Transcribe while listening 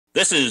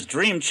This is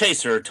Dream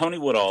Chaser Tony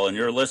Woodall, and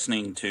you're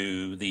listening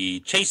to the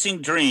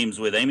Chasing Dreams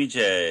with Amy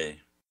J.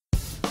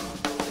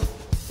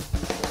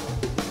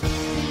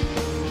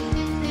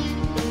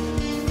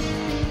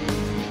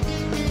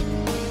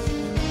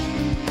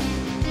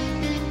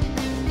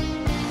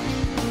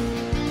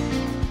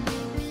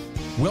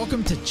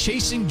 Welcome to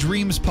Chasing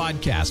Dreams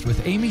podcast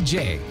with Amy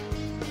J.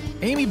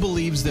 Amy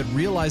believes that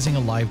realizing a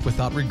life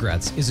without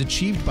regrets is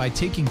achieved by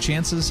taking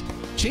chances,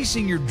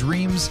 chasing your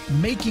dreams,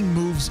 making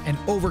moves, and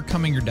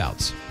overcoming your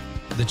doubts.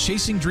 The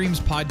Chasing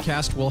Dreams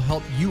podcast will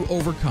help you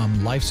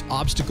overcome life's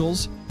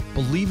obstacles,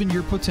 believe in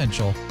your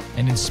potential,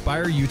 and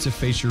inspire you to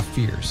face your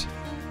fears.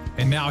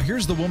 And now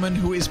here's the woman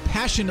who is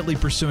passionately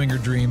pursuing her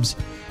dreams,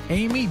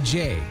 Amy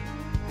J.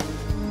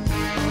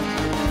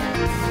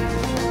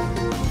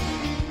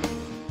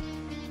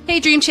 Hey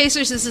Dream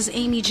Chasers, this is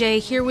Amy J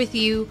here with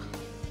you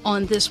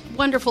on this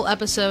wonderful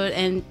episode,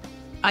 and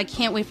I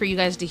can't wait for you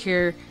guys to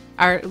hear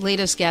our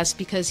latest guest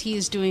because he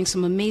is doing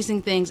some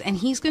amazing things, and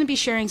he's going to be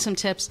sharing some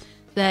tips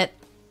that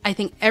I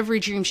think every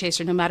Dream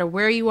Chaser, no matter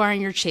where you are in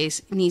your chase,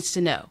 needs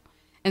to know.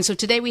 And so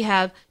today we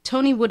have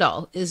Tony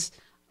Woodall, is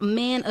a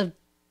man of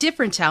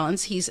different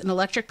talents. He's an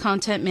electric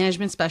content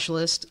management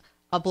specialist,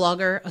 a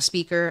blogger, a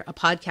speaker, a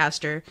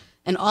podcaster,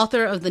 and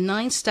author of the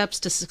 9 Steps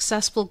to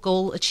Successful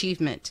Goal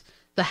Achievement,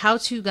 the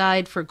how-to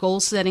guide for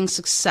goal-setting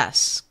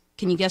success.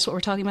 Can you guess what we're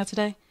talking about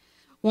today?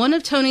 One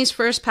of Tony's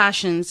first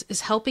passions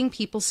is helping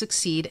people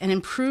succeed and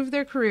improve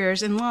their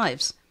careers and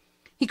lives.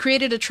 He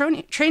created a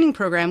training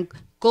program,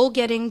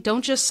 GoalGetting,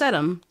 Don't Just Set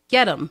 'em,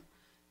 Get 'em,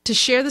 to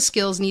share the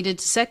skills needed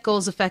to set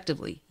goals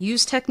effectively,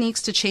 use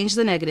techniques to change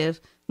the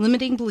negative,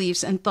 limiting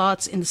beliefs and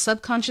thoughts in the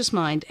subconscious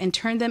mind, and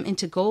turn them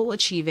into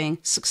goal-achieving,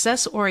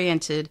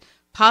 success-oriented,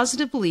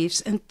 positive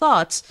beliefs and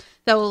thoughts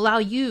that will allow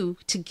you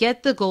to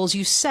get the goals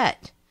you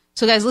set.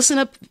 So guys, listen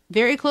up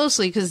very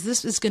closely because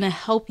this is going to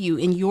help you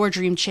in your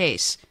dream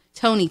chase.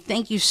 Tony,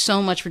 thank you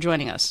so much for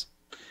joining us.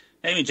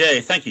 Amy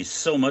J., thank you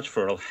so much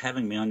for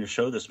having me on your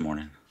show this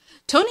morning.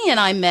 Tony and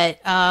I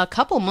met a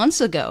couple months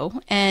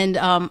ago, and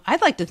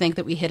I'd like to think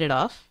that we hit it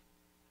off.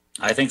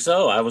 I think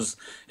so. I was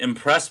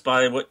impressed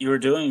by what you were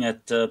doing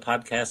at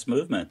Podcast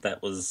Movement.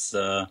 That was,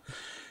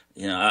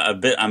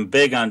 I'm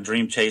big on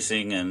dream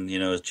chasing and,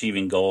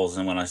 achieving goals.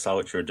 And when I saw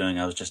what you were doing,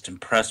 I was just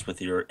impressed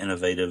with your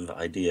innovative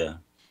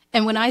idea.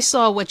 And when I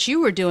saw what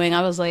you were doing,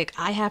 I was like,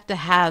 I have to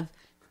have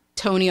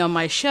Tony on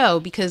my show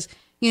because,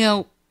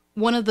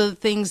 one of the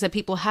things that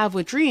people have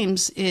with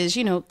dreams is,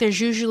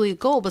 there's usually a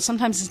goal, but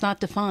sometimes it's not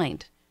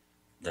defined.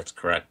 That's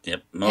correct.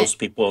 Yep. Most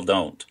people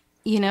don't.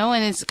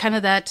 And it's kind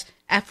of that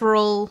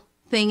ephemeral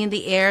thing in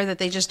the air that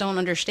they just don't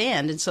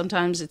understand. And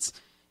sometimes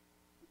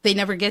they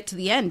never get to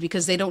the end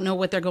because they don't know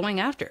what they're going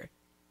after.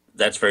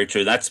 That's very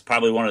true. That's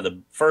probably one of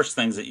the first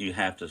things that you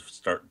have to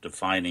start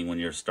defining when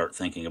you start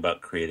thinking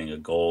about creating a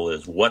goal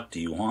is what do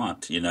you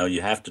want?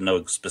 You have to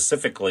know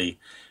specifically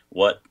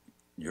what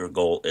your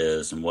goal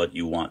is and what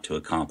you want to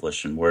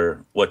accomplish and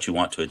what you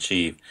want to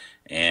achieve.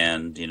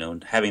 And,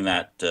 having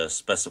that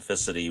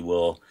specificity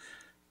will,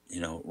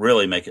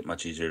 really make it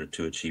much easier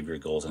to achieve your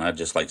goals. And I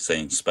just like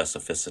saying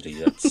specificity.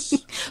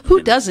 That's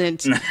Who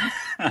doesn't?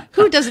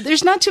 Who doesn't?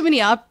 There's not too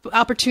many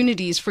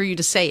opportunities for you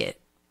to say it.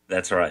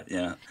 That's right.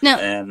 Yeah. No,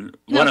 and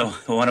one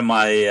of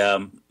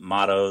my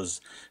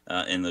mottos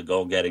in the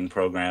goal getting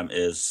program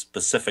is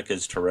specific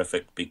is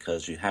terrific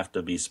because you have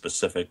to be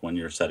specific when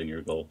you're setting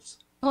your goals.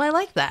 Well, I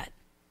like that.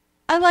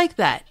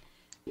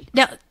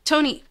 Now,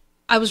 Tony,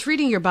 I was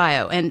reading your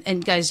bio,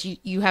 and guys,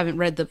 you haven't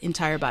read the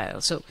entire bio.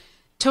 So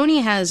Tony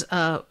has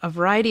a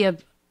variety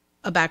of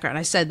a background.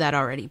 I said that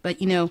already, but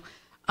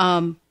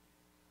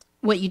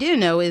what you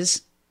didn't know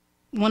is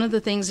one of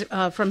the things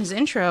from his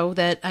intro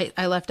that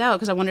I left out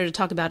because I wanted to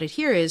talk about it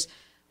here is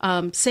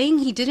saying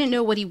he didn't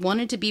know what he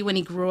wanted to be when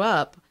he grew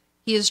up.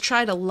 He has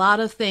tried a lot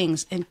of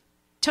things. And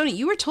Tony,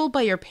 you were told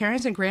by your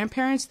parents and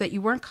grandparents that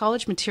you weren't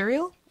college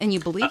material, and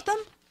you believed them?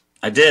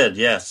 I did,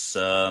 yes.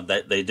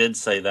 They did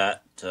say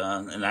that,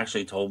 and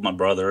actually told my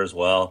brother as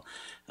well,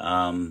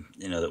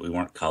 that we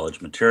weren't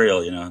college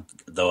material,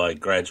 though I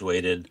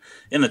graduated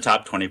in the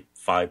top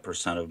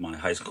 25% of my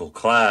high school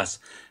class.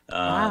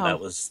 Wow.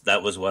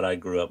 That was what I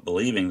grew up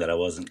believing, that I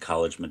wasn't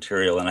college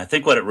material. And I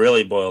think what it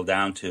really boiled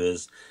down to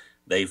is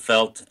they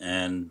felt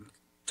and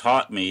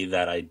taught me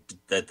that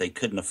they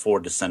couldn't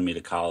afford to send me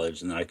to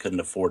college and that I couldn't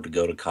afford to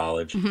go to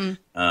college. Mm-hmm.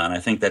 And I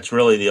think that's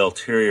really the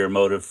ulterior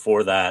motive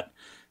for that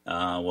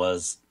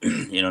was,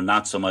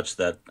 not so much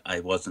that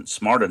I wasn't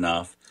smart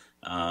enough,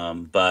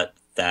 but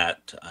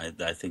that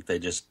I think they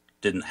just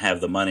didn't have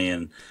the money,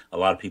 and a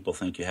lot of people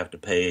think you have to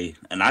pay,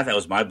 and that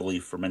was my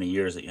belief for many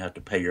years, that you have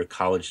to pay your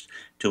college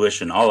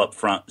tuition all up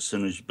front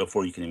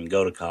before you can even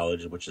go to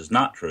college, which is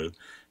not true.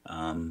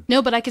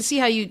 No, but I can see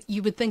how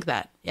you would think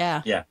that.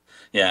 Yeah.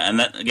 Yeah. And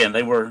that, again,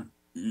 they were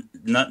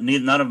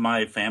none of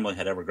my family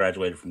had ever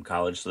graduated from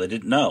college, so they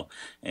didn't know.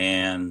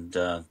 And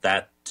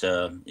that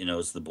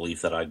is the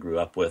belief that I grew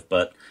up with.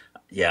 But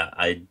yeah,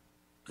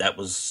 that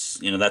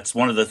was, that's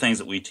one of the things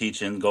that we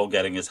teach in goal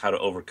getting, is how to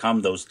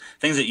overcome those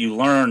things that you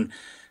learn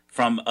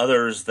from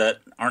others that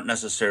aren't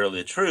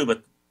necessarily true,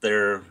 but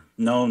they're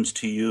knowns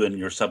to you in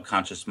your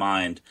subconscious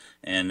mind.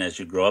 And as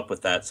you grow up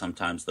with that,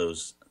 sometimes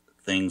those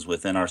things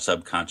within our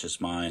subconscious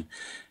mind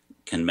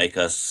can make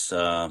us,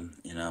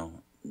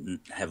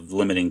 have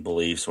limiting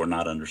beliefs or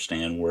not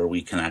understand where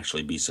we can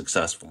actually be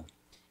successful.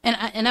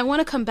 And I want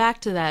to come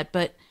back to that,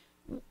 but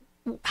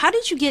how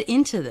did you get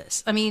into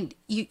this? I mean,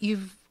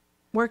 you've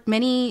worked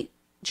many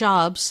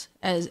jobs,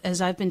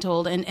 as I've been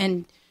told,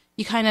 and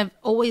you kind of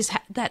always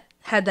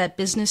had that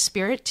business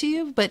spirit to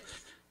you. But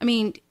I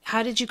mean,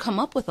 how did you come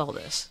up with all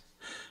this?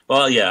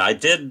 Well, yeah, I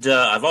did.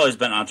 I've always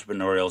been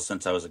entrepreneurial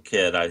since I was a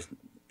kid.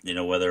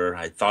 Whether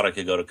I thought I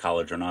could go to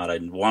college or not, I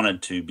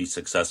wanted to be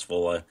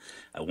successful.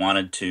 I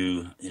wanted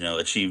to,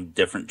 achieve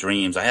different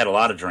dreams. I had a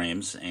lot of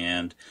dreams,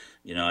 and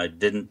I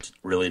didn't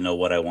really know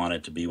what I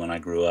wanted to be when I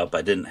grew up.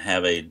 I didn't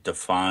have a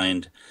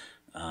defined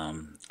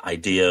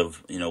idea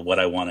of what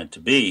I wanted to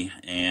be,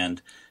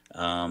 and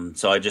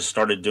so I just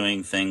started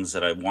doing things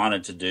that I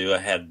wanted to do. I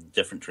had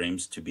different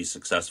dreams to be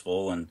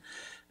successful, and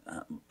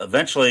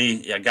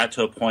eventually I got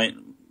to a point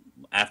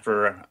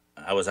after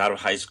I was out of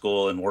high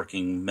school and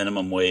working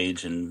minimum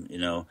wage and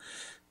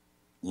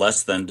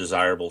less than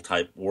desirable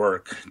type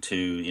work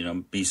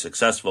to be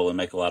successful and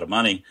make a lot of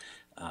money.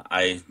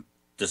 I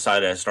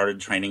decided I started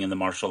training in the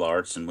martial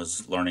arts and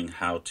was learning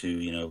how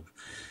to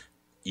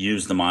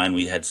use the mind.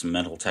 We had some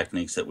mental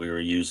techniques that we were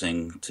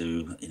using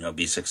to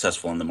be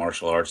successful in the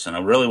martial arts, and I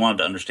really wanted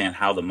to understand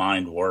how the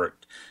mind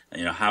worked.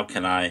 How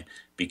can I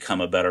become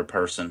a better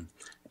person?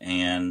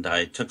 And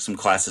I took some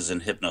classes in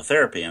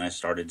hypnotherapy, and I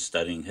started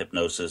studying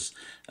hypnosis,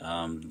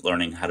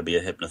 learning how to be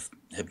a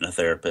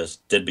hypnotherapist,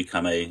 did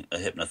become a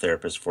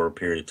hypnotherapist for a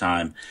period of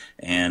time,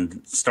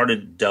 and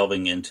started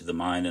delving into the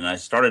mind. And I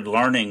started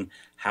learning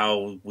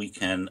how we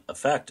can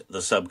affect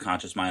the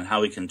subconscious mind,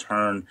 how we can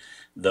turn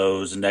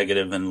those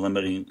negative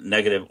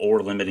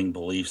or limiting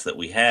beliefs that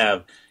we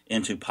have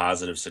into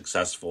positive,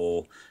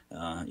 successful,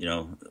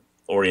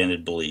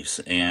 oriented beliefs.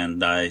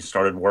 And I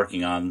started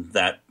working on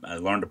that. I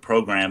learned a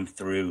program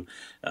through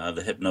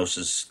the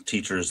hypnosis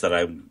teachers that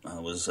I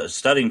was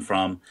studying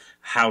from,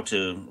 how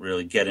to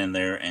really get in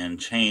there and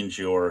change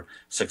your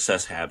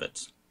success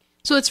habits.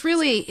 So it's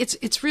really it's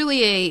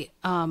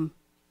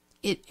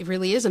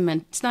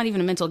not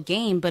even a mental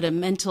game, but a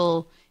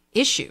mental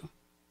issue.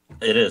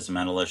 It is a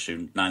mental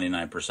issue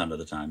 99% of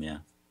the time, yeah.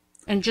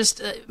 And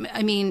just,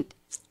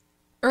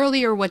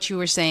 earlier what you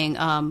were saying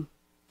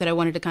that I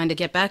wanted to kind of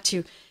get back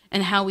to,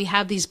 and how we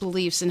have these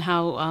beliefs and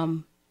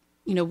how,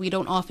 we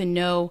don't often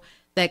know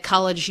that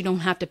college, you don't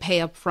have to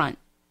pay up front.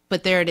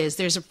 But there it is.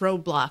 There's a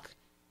roadblock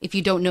if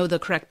you don't know the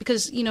correct,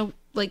 because,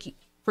 like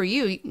for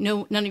you,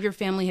 none of your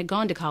family had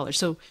gone to college,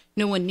 so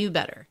no one knew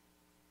better.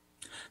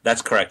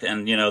 That's correct.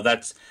 And,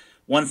 that's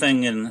one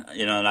thing, and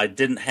I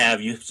didn't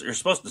have, you're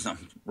supposed to,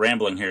 I'm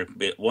rambling here,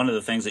 but one of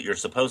the things that you're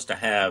supposed to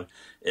have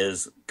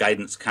is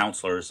guidance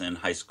counselors in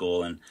high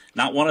school, and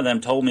not one of them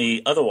told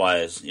me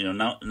otherwise.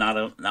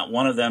 Not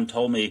one of them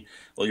told me,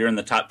 well, you're in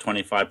the top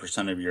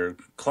 25% of your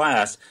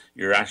class,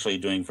 you're actually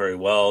doing very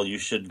well, you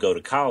should go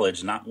to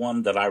college. Not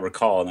one that I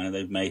recall, and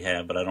they may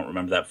have, but I don't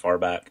remember that far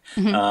back.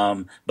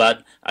 Mm-hmm.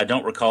 But I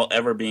don't recall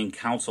ever being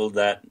counseled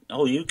that,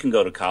 oh, you can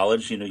go to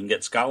college, you can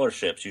get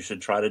scholarships, you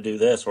should try to do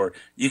this, or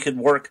you could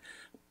work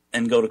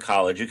and go to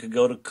college. You could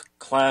go to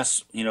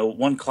class,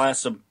 one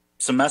class a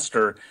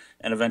semester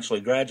and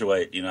eventually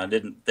graduate.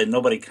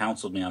 Nobody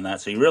counseled me on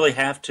that. So you really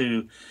have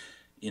to,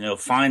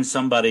 find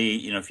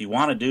somebody, if you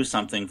want to do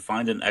something,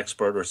 find an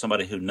expert or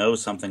somebody who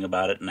knows something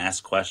about it and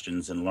ask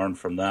questions and learn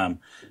from them.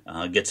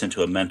 Gets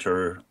into a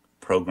mentor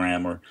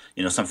program or,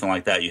 something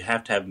like that. You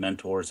have to have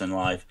mentors in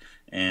life.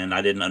 And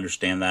I didn't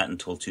understand that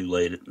until too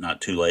late, not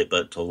too late,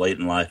 but till late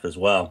in life as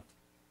well.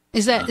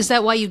 Is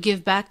that why you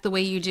give back the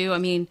way you do? I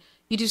mean,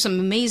 you do some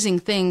amazing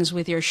things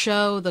with your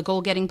show, the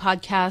GoalGetting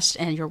podcast,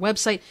 and your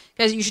website.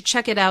 Guys, you should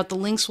check it out. The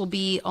links will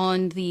be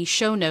on the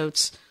show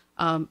notes.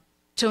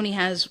 Tony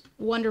has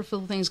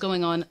wonderful things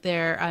going on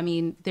there. I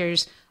mean,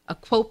 there's a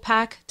quote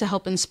pack to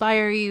help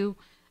inspire you.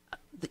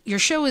 Your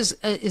show is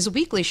a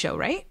weekly show,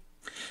 right?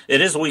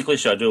 It is a weekly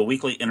show. I do a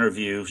weekly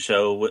interview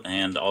show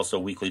and also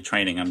weekly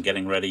training. I'm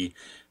getting ready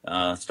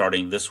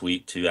starting this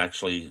week to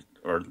actually,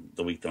 or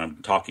the week that I'm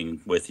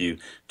talking with you,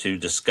 to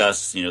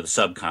discuss, the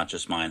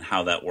subconscious mind,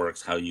 how that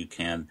works, how you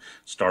can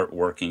start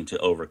working to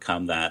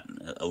overcome that,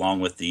 along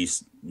with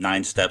these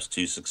 9 steps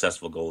to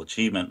successful goal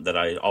achievement that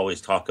I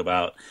always talk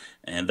about.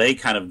 And they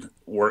kind of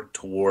work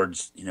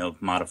towards,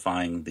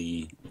 modifying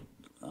the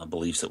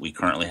beliefs that we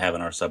currently have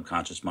in our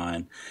subconscious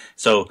mind.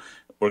 So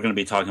we're going to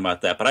be talking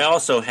about that. But I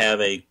also have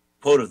a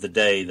quote of the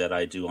day that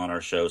I do on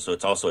our show. So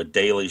it's also a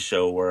daily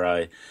show where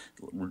I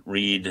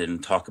read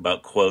and talk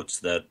about quotes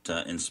that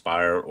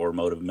inspire or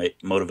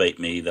motivate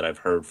me that I've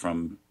heard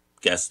from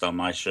guests on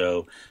my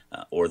show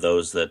or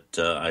those that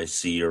I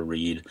see or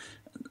read,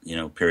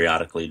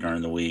 periodically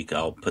during the week.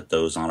 I'll put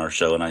those on our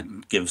show and I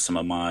give some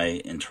of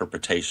my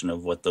interpretation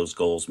of what those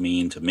goals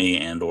mean to me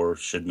and or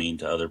should mean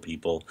to other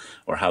people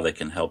or how they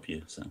can help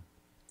you. So.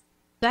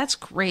 That's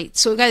great.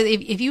 So, guys,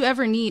 if you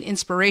ever need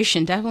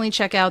inspiration, definitely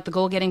check out the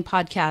GoalGetting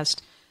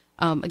podcast.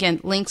 Again,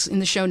 links in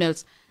the show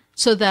notes.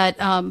 so that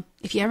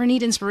if you ever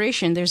need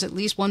inspiration, there's at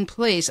least one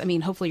place. I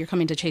mean, hopefully you're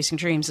coming to Chasing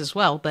Dreams as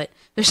well, but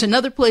there's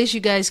another place you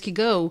guys could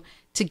go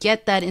to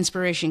get that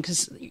inspiration,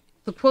 because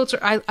the quotes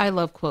are, I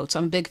love quotes.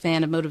 I'm a big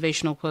fan of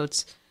motivational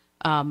quotes.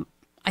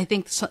 I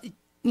think,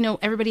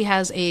 everybody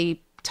has a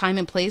time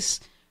and place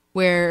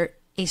where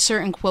a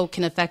certain quote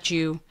can affect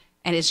you,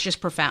 and it's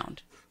just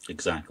profound.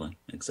 Exactly.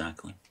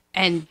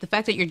 And the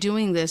fact that you're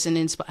doing this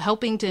and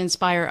helping to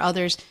inspire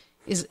others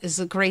is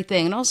a great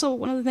thing. And also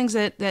one of the things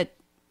that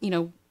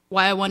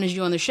why I wanted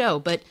you on the show.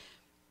 But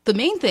the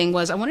main thing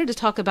was I wanted to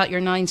talk about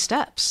your 9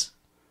 steps.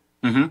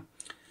 Mm-hmm.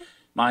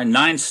 My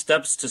 9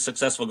 steps to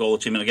successful goal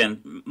achievement.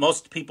 Again,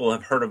 most people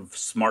have heard of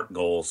SMART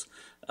goals,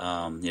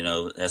 SMART.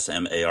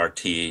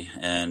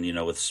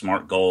 And, with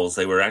SMART goals,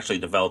 they were actually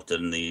developed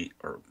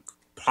or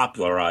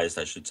popularized,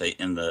 I should say,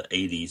 in the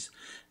 80s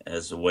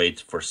as a way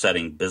for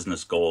setting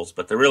business goals.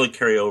 But they really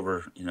carry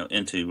over,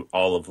 into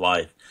all of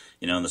life.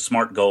 And the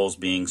SMART goals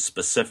being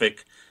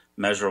specific,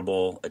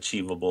 measurable,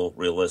 achievable,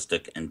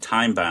 realistic, and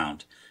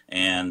time-bound.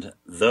 And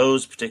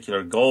those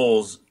particular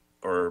goals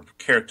or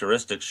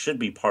characteristics should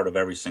be part of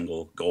every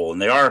single goal.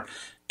 And they are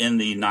in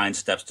the 9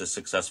 steps to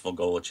successful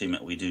goal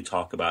achievement. We do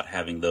talk about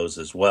having those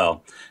as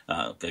well.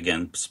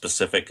 Again,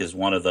 specific is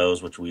one of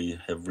those, which we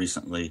have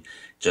recently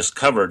just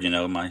covered.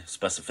 My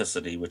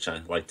specificity, which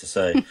I like to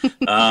say,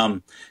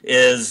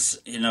 is,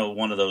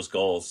 one of those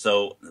goals.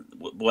 So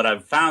what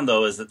I've found,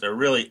 though, is that there are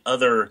really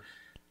other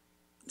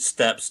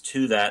steps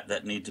to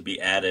that need to be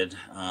added,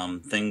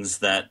 things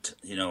that,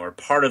 are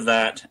part of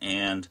that,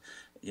 and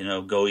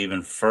go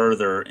even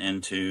further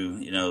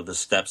into, the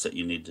steps that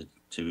you need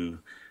to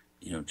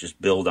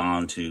just build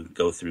on to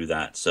go through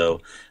that.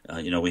 So,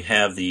 we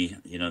have the,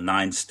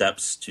 9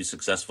 steps to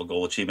successful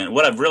goal achievement.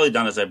 What I've really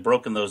done is I've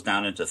broken those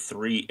down into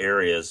 3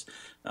 areas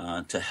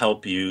to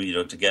help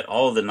you, to get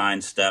all of the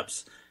 9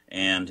 steps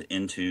and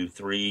into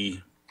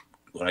 3,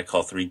 what I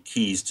call 3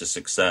 keys to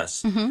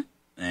success. Mm-hmm.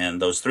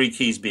 And those 3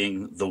 keys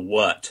being the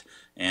what.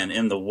 And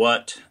in the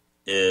what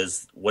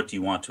is what do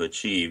you want to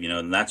achieve,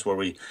 and that's where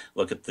we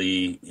look at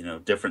the,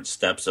 different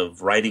steps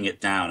of writing it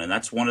down. And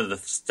that's one of the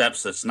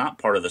steps that's not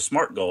part of the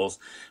SMART goals,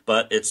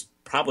 but it's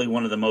probably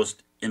one of the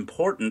most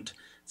important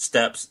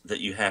steps that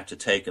you have to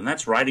take. And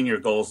that's writing your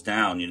goals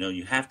down.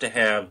 You have to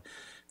have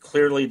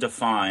clearly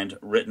defined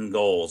written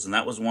goals. And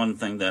that was one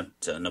thing that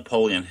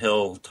Napoleon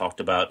Hill talked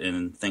about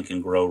in Think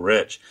and Grow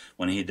Rich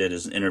when he did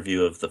his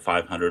interview of the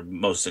 500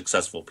 most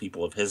successful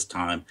people of his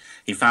time.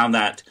 He found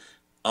that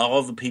all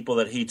of the people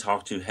that he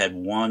talked to had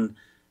one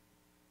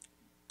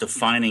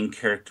defining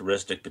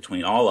characteristic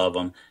between all of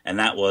them, and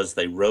that was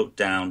they wrote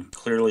down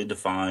clearly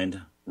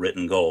defined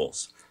written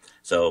goals.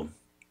 So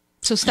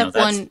step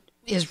 1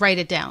 is write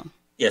it down.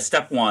 Yeah,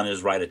 step 1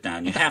 is write it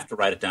down. You have to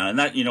write it down. And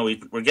that,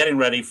 we're getting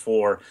ready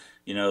for,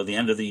 the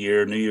end of the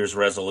year, New Year's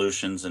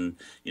resolutions. And,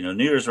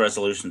 New Year's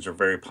resolutions are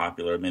very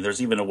popular. I mean,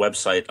 there's even a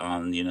website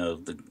on,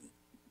 the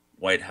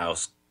White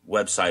House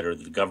website or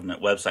the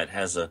government website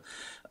has a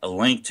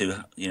link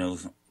to,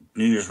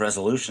 New Year's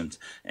resolutions.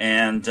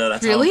 And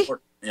that's really? How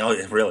important. Oh,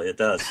 yeah, really, it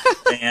does.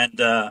 And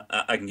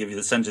I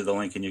can send you the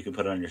link and you can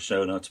put it on your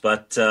show notes.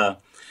 But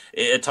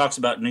it talks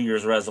about New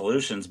Year's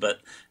resolutions, but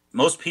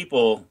most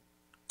people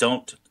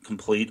don't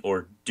complete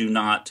or do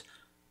not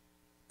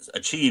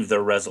achieve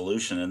their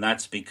resolution. And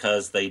that's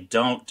because they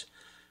don't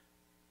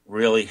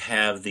really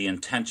have the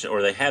intention,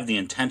 or they have the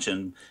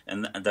intention,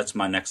 and that's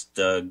my next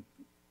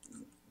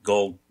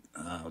goal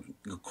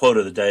quote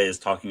of the day is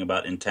talking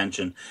about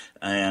intention.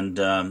 And,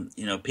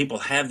 people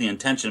have the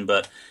intention,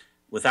 but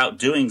without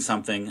doing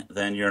something,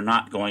 then you're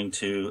not going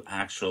to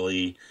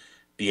actually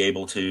be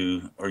able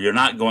to, or you're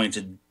not going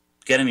to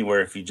get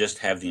anywhere if you just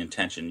have the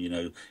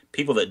intention.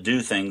 People that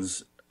do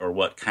things are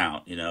what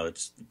count.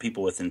 It's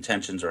people with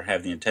intentions or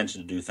have the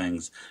intention to do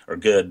things are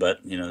good, but,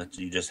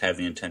 you just have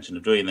the intention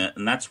of doing that.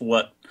 And that's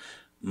what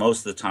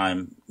most of the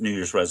time New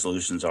Year's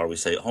resolutions are. We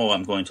say, oh,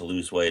 I'm going to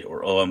lose weight,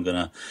 or, oh, I'm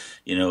going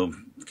to,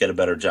 get a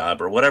better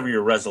job, or whatever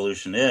your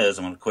resolution is.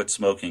 I'm going to quit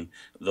smoking.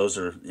 Those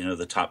are,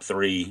 the top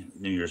 3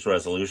 New Year's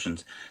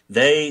resolutions.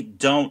 They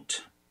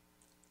don't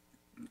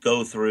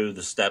go through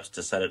the steps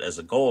to set it as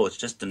a goal. It's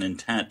just an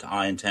intent.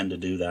 I intend to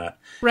do that.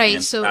 Right.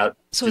 And so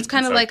it's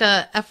kind of like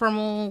a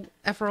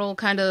ephemeral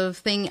kind of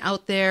thing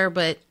out there,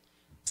 but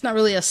it's not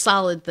really a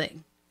solid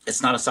thing.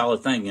 It's not a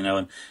solid thing,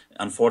 and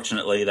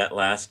unfortunately that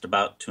lasts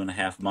about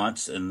 2.5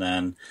 months, and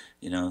then,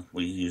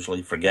 we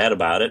usually forget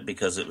about it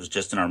because it was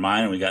just in our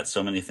mind and we got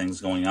so many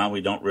things going on. We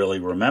don't really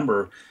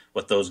remember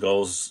what those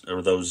goals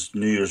or those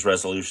New Year's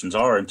resolutions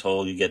are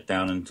until you get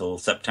down until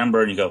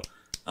September and you go,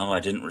 oh,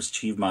 I didn't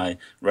achieve my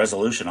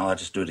resolution. I'll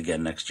just do it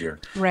again next year.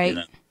 Right.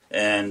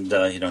 And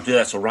you don't do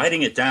that. So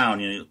writing it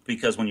down,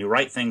 because when you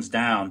write things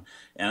down,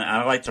 and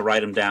I like to write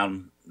them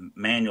down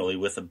manually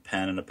with a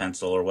pen and a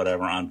pencil or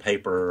whatever on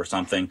paper or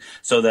something,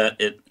 so that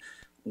it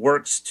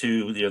works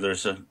to,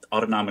 there's an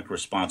autonomic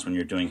response when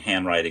you're doing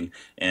handwriting,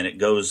 and it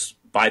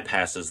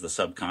bypasses the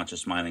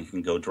subconscious mind and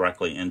can go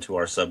directly into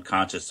our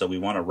subconscious. So we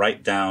want to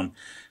write down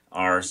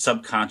our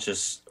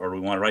subconscious, or we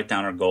want to write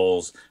down our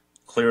goals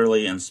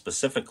clearly and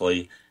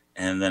specifically,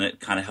 and then it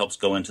kind of helps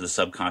go into the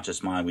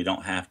subconscious mind. We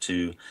don't have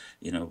to,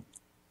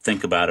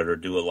 think about it or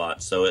do a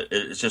lot. So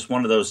it's just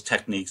one of those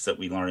techniques that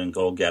we learn in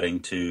goal getting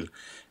to,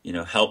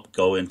 help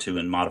go into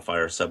and modify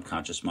our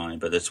subconscious mind.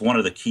 But it's one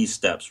of the key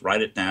steps.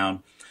 Write it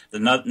down.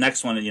 The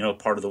next one,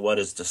 part of the what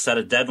is to set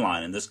a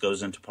deadline, and this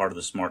goes into part of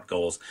the SMART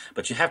goals.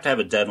 But you have to have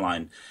a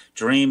deadline.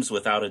 Dreams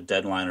without a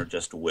deadline are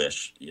just a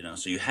wish,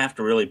 so you have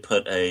to really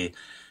put a...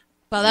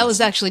 Well, that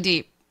was actually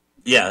deep.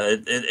 Yeah,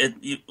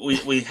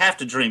 we have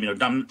to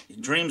dream.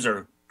 Dreams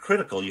are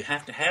critical. You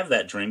have to have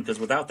that dream, because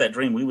without that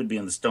dream, we would be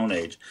in the Stone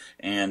Age.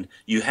 And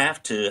you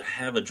have to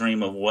have a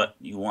dream of what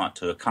you want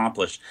to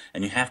accomplish,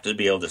 and you have to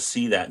be able to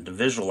see that and to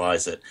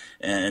visualize it.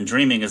 And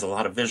dreaming is a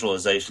lot of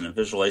visualization, and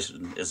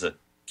visualization is a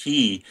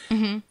key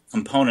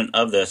component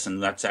of this,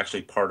 and that's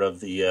actually part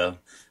of the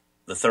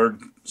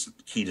third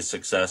key to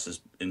success is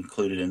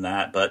included in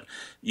that. But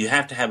you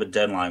have to have a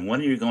deadline.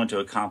 When are you going to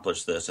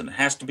accomplish this? And it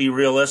has to be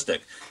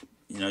realistic.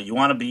 You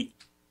want to be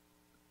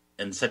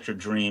and set your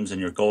dreams and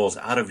your goals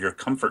out of your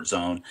comfort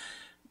zone,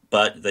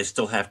 but they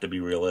still have to be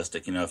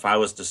realistic. If I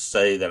was to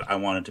say that I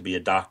wanted to be a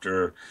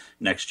doctor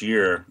next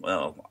year,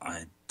 well,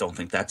 I don't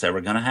think that's ever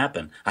going to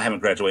happen. I haven't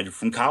graduated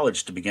from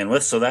college to begin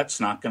with, so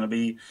that's not going to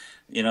be,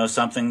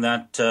 something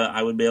that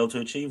I would be able to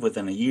achieve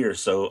within a year.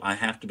 So I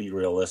have to be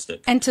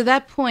realistic. And to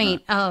that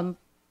point,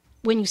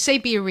 when you say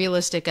be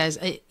realistic, guys,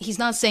 he's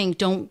not saying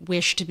don't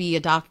wish to be a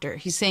doctor.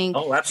 He's saying,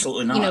 oh,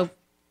 absolutely not.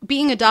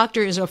 Being a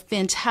doctor is a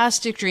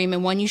fantastic dream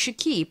and one you should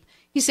keep.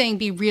 He's saying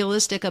be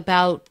realistic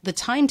about the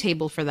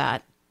timetable for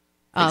that.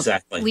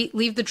 Exactly.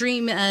 Leave the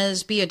dream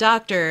as be a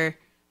doctor,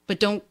 but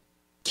don't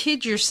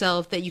kid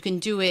yourself that you can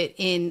do it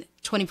in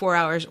 24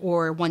 hours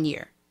or 1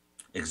 year.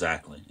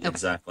 Exactly. Okay.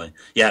 Exactly.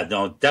 Yeah,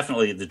 no,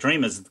 definitely the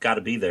dream has got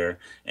to be there,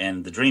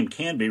 and the dream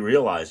can be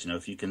realized.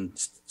 If you can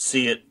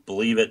see it,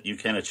 believe it, you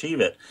can achieve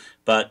it,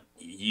 but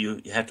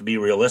you have to be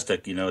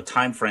realistic. A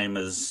time frame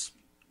is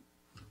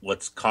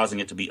what's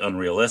causing it to be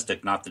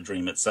unrealistic, not the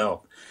dream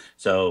itself.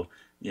 So,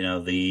 you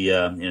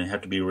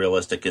have to be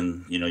realistic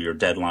in, your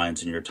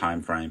deadlines and your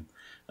time frame.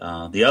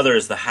 The other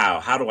is the how.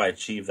 How do I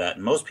achieve that?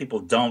 And most people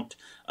don't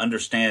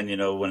understand,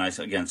 when I,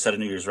 again, set a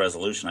New Year's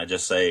resolution, I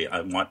just say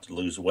I want to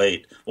lose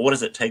weight. Well, what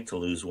does it take to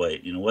lose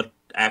weight? What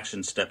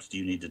action steps do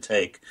you need to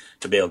take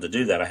to be able to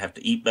do that? I have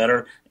to eat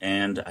better,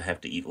 and I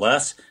have to eat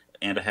less,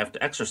 and I have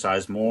to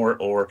exercise more,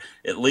 or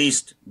at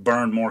least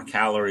burn more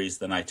calories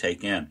than I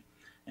take in.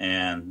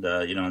 And,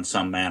 in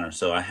some manner.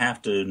 So I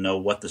have to know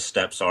what the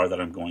steps are that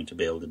I'm going to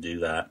be able to do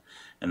that.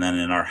 And then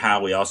in our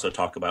how, we also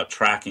talk about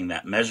tracking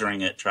that,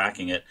 measuring it,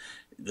 tracking it.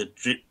 The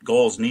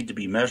goals need to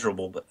be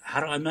measurable, but how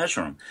do I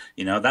measure them?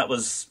 That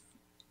was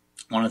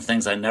one of the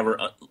things I never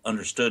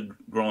understood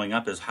growing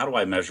up, is how do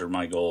I measure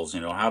my goals?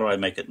 How do I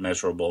make it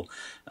measurable?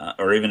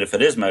 Or even if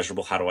it is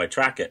measurable, how do I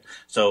track it?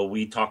 So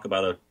we talk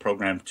about a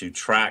program to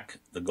track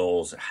the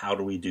goals. How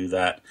do we do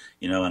that?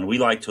 And we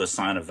like to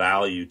assign a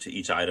value to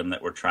each item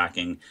that we're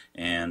tracking,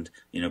 and,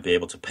 be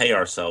able to pay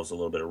ourselves a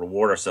little bit, or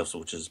reward ourselves,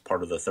 which is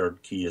part of the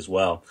third key as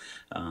well.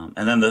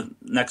 And then the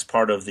next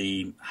part of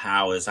the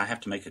how is I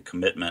have to make a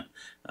commitment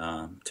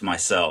to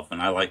myself,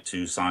 and I like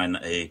to sign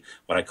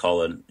what I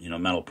call a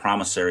mental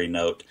promissory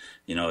note,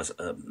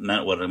 a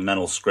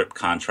mental script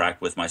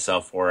contract with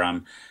myself, where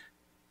I'm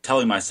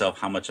telling myself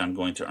how much I'm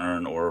going to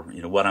earn, or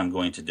what I'm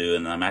going to do,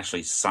 and I'm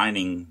actually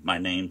signing my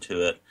name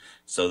to it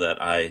so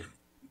that I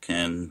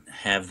can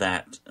have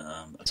that.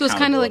 So it's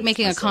kind of like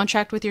making a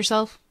contract with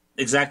yourself.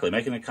 Exactly,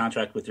 making a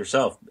contract with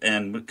yourself.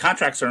 And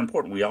contracts are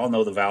important. We all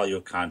know the value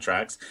of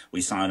contracts.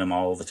 We sign them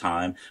all the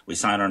time. We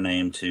sign our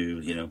name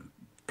to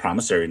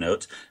promissory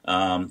notes,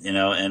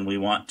 and we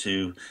want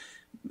to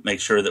make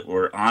sure that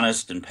we're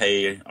honest and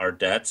pay our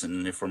debts.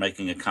 And if we're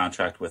making a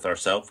contract with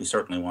ourselves, we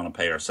certainly want to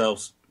pay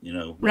ourselves,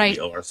 what right. we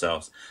owe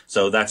ourselves.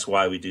 So that's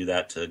why we do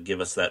that, to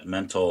give us that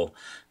mental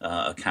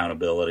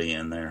accountability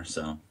in there.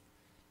 So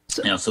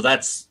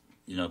that's,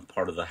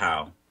 part of the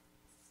how.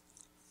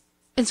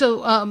 And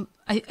so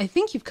I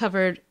think you've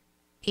covered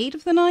 8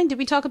 of the 9. Did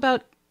we talk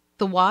about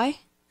the why?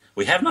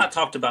 We have not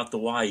talked about the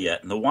why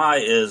yet. And the why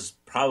is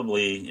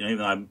probably, even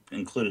though I'm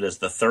included as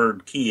the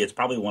third key, it's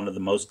probably one of the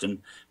most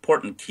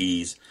important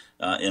keys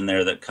in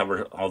there that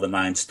cover all the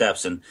 9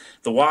 steps. And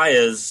the why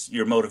is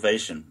your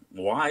motivation.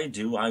 Why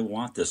do I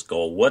want this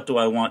goal? What do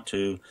I want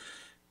to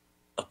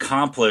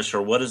accomplish,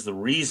 or what is the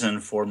reason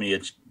for me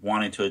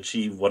wanting to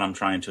achieve what I'm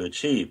trying to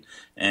achieve?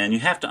 And you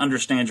have to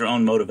understand your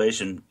own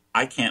motivation.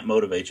 I can't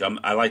motivate you.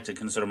 I like to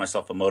consider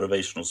myself a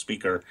motivational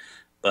speaker,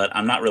 but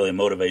I'm not really a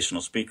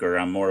motivational speaker.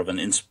 I'm more of an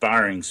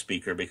inspiring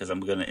speaker, because I'm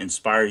going to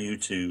inspire you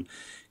to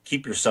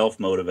keep yourself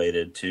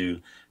motivated,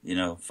 to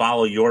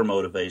follow your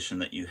motivation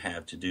that you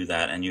have to do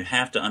that. And you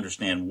have to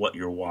understand what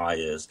your why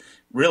is.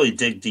 Really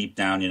dig deep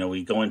down.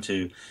 We go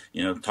into,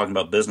 talking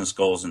about business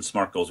goals and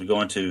SMART goals. We go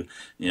into,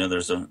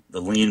 there's the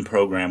lean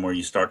program where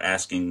you start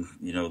asking,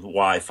 the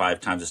why 5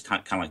 times. It's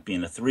kind of like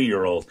being a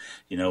 3-year-old,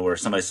 where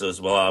somebody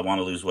says, well, I want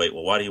to lose weight.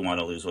 Well, why do you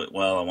want to lose weight?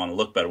 Well, I want to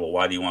look better. Well,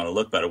 why do you want to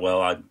look better?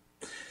 Well, I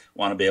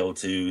want to be able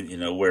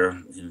to,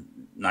 wear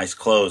nice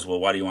clothes. Well,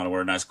 why do you want to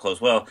wear nice clothes?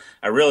 Well,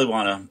 I really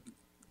want to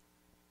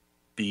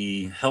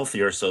be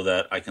healthier so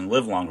that I can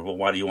live longer. Well,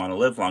 why do you want to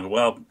live longer?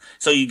 Well,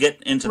 so you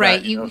get into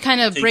right. that. You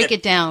kind of break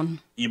it down.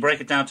 You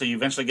break it down till you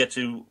eventually get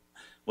to,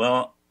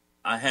 well,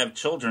 I have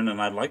children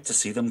and I'd like to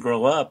see them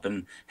grow up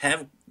and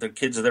have their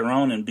kids of their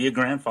own and be a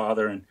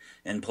grandfather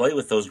and play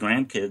with those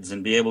grandkids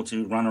and be able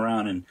to run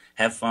around and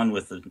have fun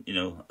with a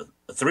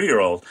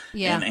 3-year-old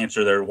and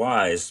answer their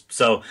whys.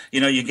 So,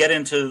 you get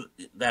into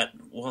that,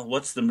 well,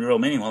 what's the real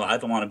meaning? Well, I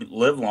don't want to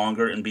live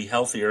longer and be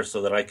healthier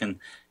so that I can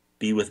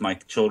be with my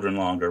children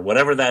longer.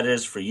 Whatever that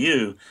is for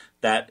you,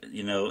 that,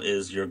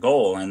 is your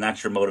goal and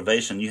that's your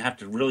motivation. You have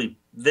to really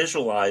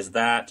visualize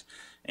that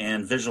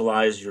and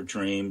visualize your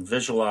dream,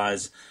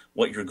 visualize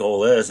what your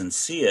goal is and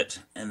see it,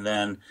 and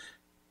then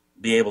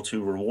be able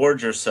to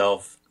reward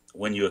yourself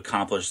when you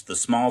accomplish the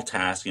small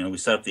task. We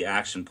set up the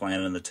action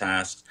plan and the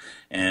tasks,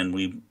 and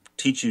we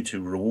teach you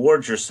to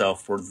reward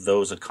yourself for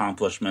those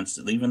accomplishments,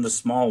 even the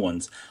small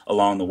ones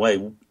along the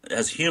way.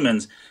 As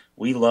humans,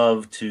 we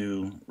love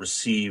to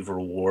receive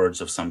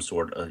rewards of some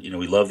sort.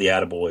 We love the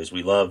attaboys.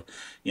 We love,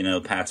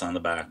 pats on the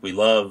back. We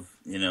love,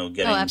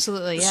 getting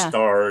absolutely, the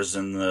stars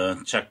and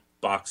the check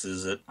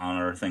boxes on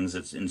our things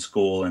that's in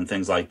school and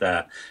things like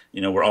that.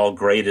 We're all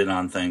graded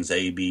on things,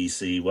 A, B,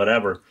 C,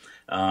 whatever.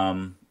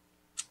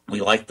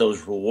 We like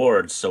those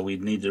rewards, so we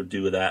need to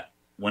do that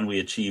when we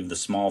achieve the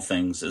small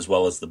things as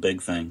well as the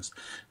big things.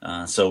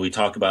 So we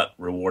talk about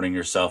rewarding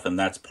yourself, and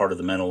that's part of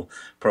the mental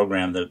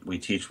program that we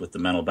teach with the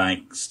mental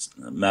banks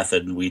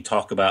method. And we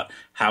talk about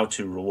how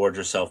to reward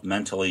yourself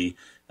mentally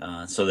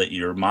so that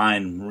your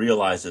mind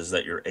realizes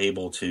that you're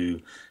able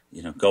to,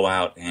 go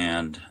out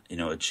and,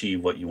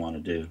 achieve what you want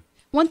to do.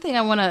 One thing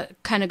I want to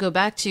kind of go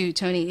back to,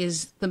 Tony,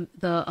 is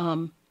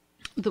the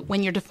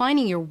when you're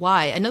defining your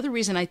why. Another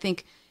reason I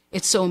think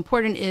it's so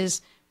important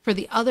is for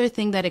the other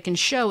thing that it can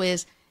show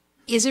is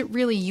it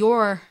really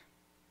your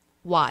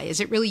why? Is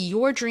it really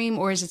your dream,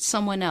 or is it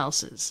someone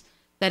else's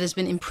that has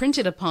been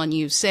imprinted upon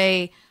you?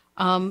 Say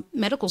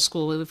medical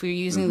school, if we were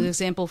using the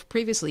example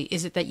previously,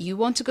 is it that you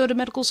want to go to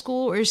medical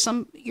school, or is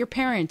your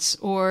parents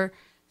or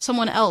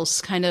someone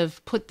else kind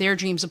of put their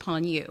dreams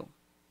upon you?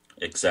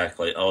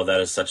 Exactly. Oh, that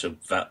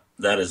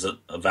is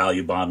a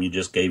value bomb you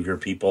just gave your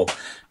people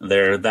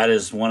there. That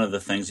is one of the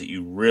things that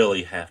you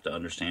really have to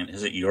understand.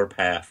 Is it your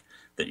path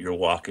that you're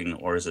walking,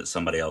 or is it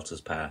somebody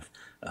else's path?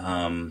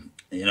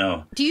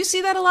 Do you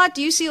see that a lot?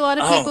 Do you see a lot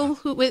of people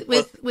who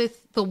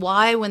with the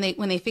why, when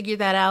they figure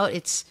that out,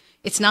 it's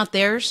not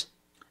theirs?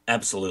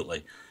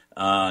 Absolutely.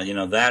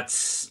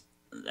 That's,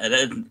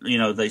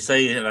 they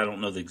say, and I don't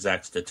know the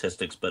exact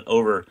statistics, but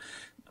over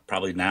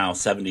probably now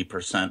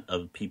 70%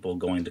 of people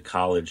going to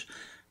college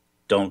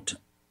don't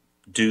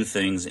do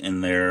things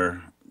in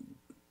their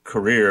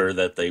career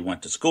that they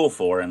went to school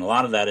for. And a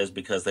lot of that is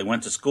because they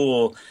went to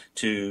school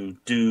to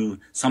do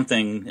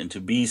something and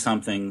to be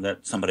something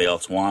that somebody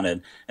else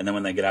wanted. And then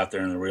when they get out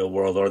there in the real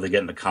world, or they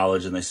get into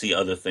college and they see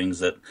other things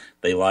that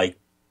they like,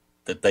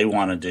 that they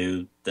want to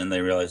do, then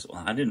they realize,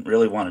 well, I didn't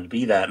really want to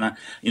be that.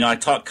 And I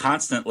talk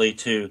constantly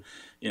to,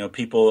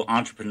 people,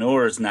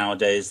 entrepreneurs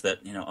nowadays that,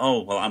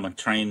 I'm an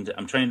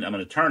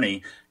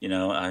attorney.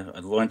 I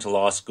went to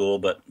law school,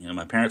 but,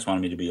 my parents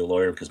wanted me to be a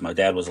lawyer because my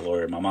dad was a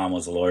lawyer, my mom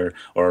was a lawyer,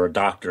 or a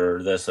doctor,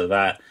 or this or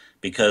that,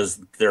 because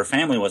their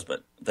family was,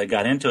 but they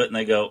got into it and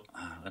they go,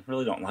 I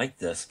really don't like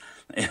this.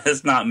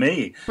 It's not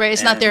me. Right.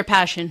 It's not their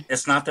passion.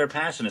 It's not their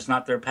passion. It's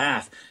not their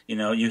path.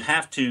 You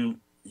have to,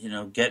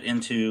 get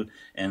into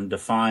and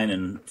define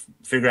and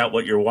figure out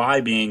what your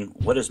why being,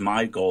 what is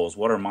my goals?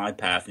 What are my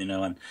path?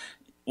 And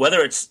whether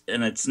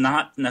it's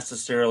not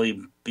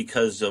necessarily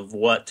because of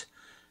what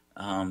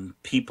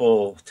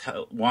people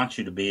want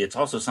you to be. It's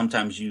also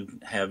sometimes you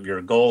have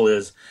your goal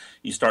is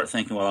you start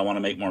thinking, well, I want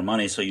to make more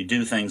money. So you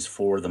do things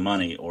for the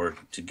money or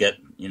to get,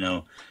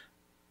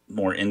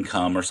 more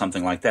income or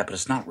something like that. But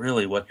it's not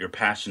really what your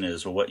passion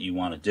is or what you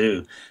want to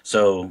do.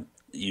 So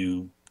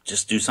you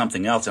just do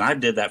something else. And I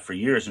did that for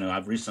years.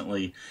 I've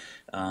recently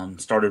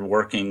started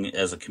working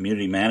as a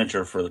community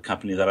manager for the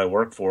company that I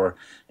work for,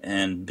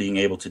 and being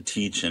able to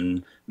teach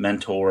and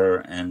mentor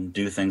and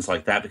do things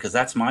like that, because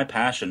that's my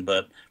passion.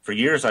 But for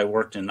years I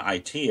worked in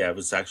IT. I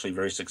was actually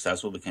very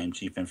successful, became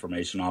chief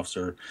information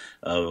officer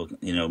of,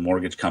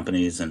 mortgage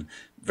companies, and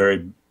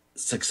very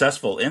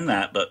successful in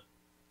that. But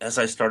as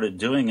I started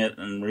doing it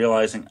and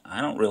realizing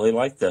I don't really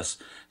like this,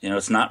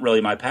 it's not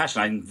really my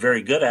passion. I'm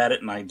very good at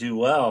it and I do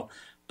well,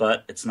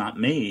 but it's not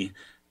me.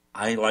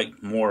 I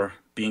like more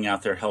being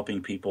out there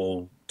helping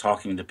people,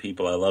 talking to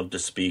people. I love to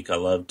speak. I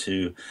love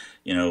to,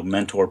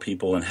 mentor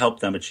people and help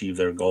them achieve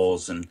their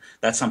goals. And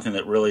that's something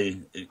that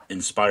really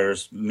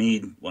inspires me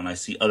when I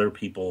see other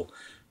people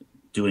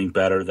doing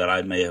better that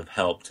I may have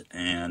helped.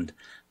 And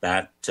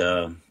that,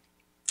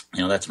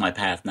 that's my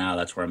path now.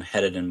 That's where I'm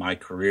headed in my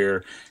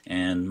career,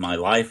 and my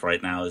life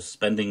right now is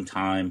spending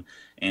time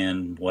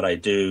and what I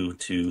do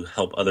to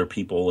help other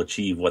people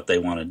achieve what they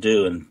want to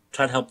do and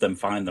try to help them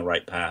find the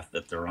right path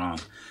that they're on.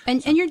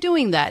 And you're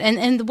doing that.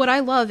 And what I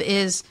love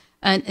is,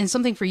 and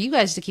something for you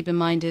guys to keep in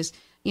mind is,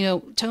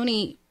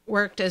 Tony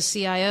worked as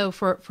CIO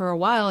for a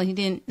while, and he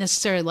didn't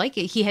necessarily like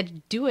it. He had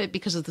to do it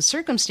because of the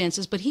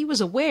circumstances, but he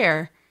was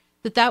aware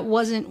that that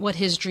wasn't what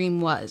his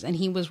dream was, and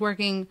he was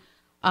working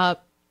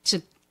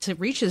to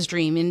reach his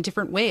dream in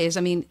different ways.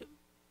 I mean,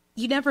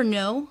 you never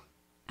know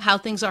how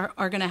things are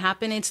going to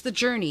happen. It's the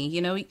journey,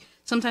 you know.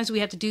 Sometimes we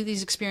have to do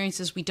these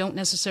experiences we don't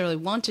necessarily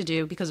want to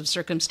do because of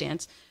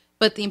circumstance.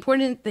 But the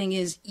important thing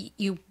is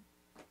you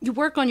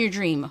work on your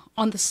dream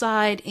on the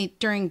side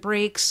during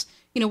breaks,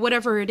 you know,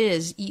 whatever it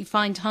is, you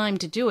find time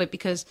to do it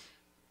because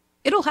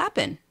it'll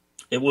happen.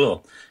 It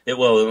will. It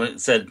will.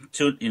 It said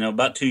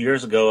about 2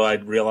 years ago, I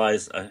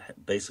realized I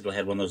basically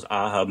had one of those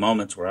aha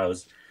moments where I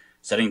was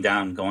sitting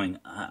down going,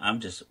 I'm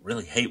just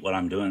really hate what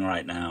I'm doing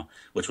right now,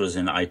 which was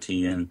in IT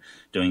and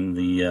doing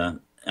the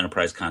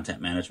enterprise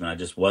content management. I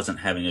just wasn't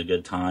having a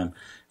good time.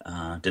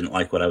 Didn't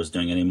like what I was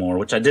doing anymore,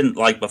 which I didn't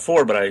like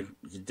before, but I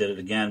did it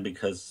again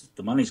because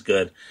the money's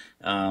good.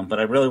 But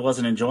I really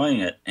wasn't enjoying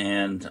it.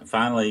 And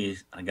finally,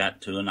 I got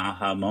to an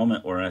aha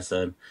moment where I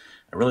said,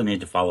 I really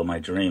need to follow my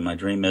dream. My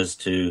dream is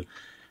to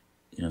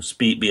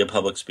be a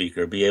public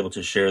speaker, be able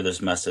to share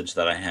this message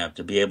that I have,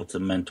 to be able to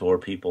mentor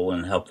people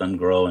and help them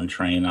grow and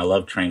train. I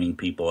love training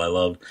people. I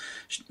love,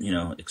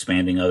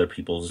 expanding other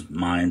people's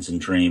minds and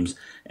dreams.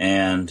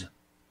 And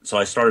so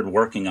I started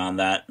working on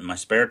that in my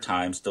spare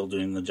time, still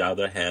doing the job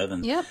that I have,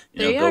 and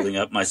building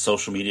up my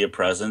social media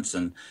presence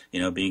and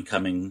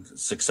becoming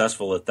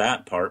successful at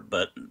that part.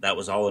 But that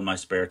was all in my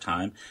spare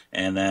time.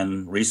 And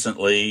then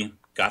recently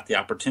got the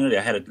opportunity.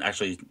 I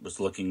was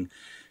looking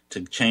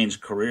to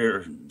change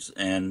careers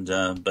and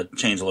but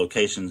change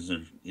locations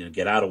and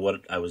get out of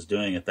what I was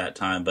doing at that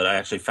time. But I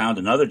actually found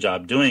another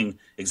job doing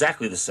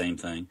exactly the same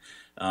thing,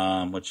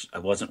 which I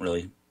wasn't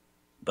really,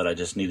 but I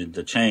just needed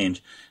to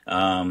change.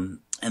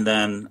 And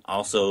then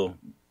also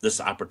this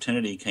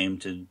opportunity came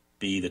to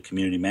be the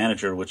community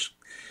manager, which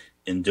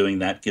in doing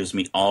that gives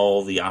me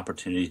all the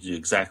opportunity to do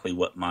exactly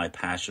what my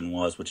passion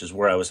was, which is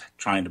where I was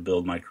trying to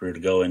build my career, to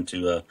go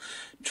into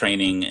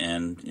training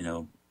and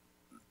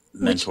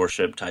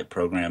mentorship type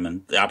program.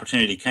 And the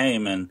opportunity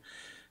came, and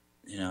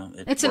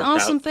it's an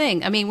awesome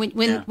thing. I mean,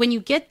 when you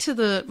get to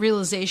the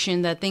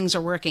realization that things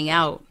are working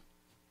out,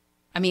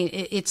 I mean,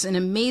 it's an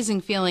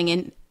amazing feeling.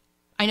 And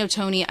I know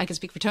Tony, I can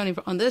speak for Tony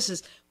on this,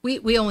 is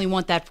we only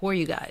want that for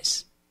you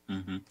guys.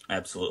 Mm-hmm.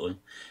 Absolutely.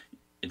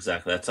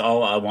 Exactly. That's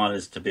all I want,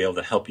 is to be able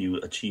to help you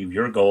achieve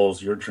your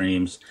goals, your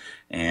dreams,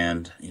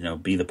 and,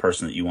 be the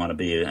person that you want to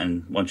be.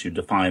 And once you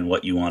define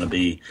what you want to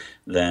be,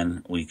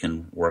 then we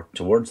can work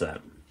towards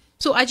that.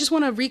 So I just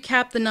want to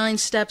recap the 9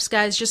 steps,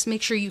 guys. Just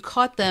make sure you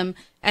caught them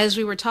as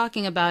we were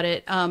talking about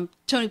it.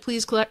 Tony,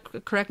 please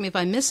correct me if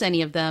I miss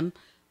any of them.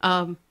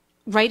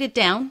 Write it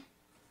down.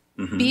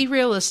 Mm-hmm. Be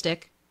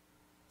realistic.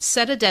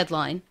 Set a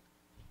deadline.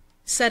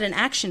 Set an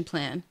action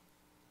plan.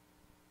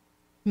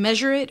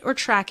 Measure it or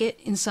track it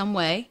in some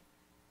way.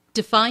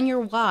 Define your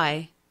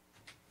why.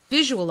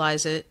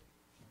 Visualize it.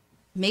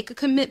 Make a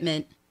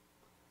commitment.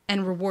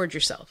 And reward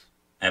yourself.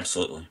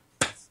 Absolutely.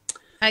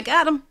 I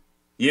got them.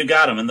 You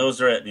got them, and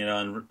those are it.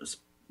 And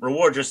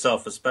reward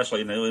yourself,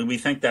 especially. We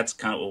think that's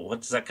kind of, what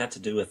does that got to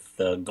do with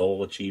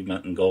goal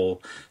achievement and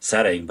goal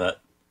setting?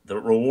 But the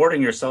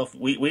rewarding yourself,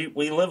 we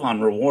live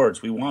on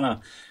rewards. We want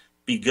to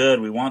be good.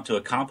 We want to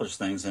accomplish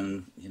things,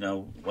 and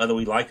whether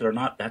we like it or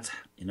not, that's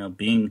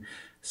being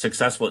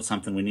successful at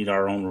something. We need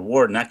our own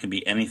reward, and that can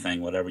be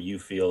anything, whatever you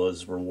feel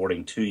is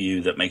rewarding to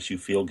you that makes you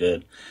feel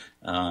good.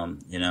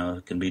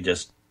 It can be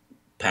just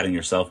patting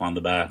yourself on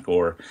the back,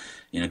 or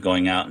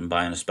going out and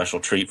buying a special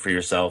treat for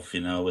yourself,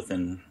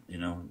 within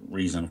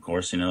reason, of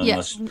course,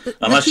 unless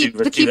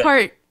the key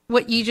part,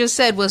 what you just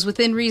said, was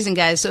within reason,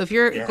 guys. So if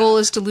your goal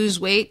is to lose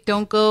weight,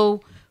 don't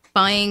go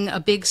buying a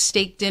big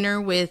steak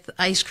dinner with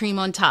ice cream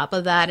on top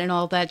of that and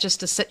all that just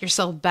to set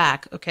yourself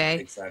back. Okay.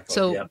 Exactly.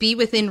 So be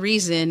within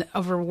reason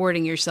of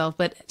rewarding yourself.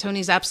 But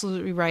Tony's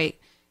absolutely right.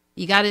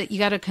 You gotta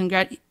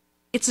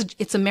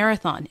it's a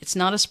marathon. It's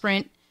not a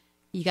sprint.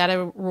 You got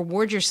to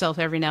reward yourself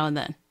every now and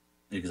then.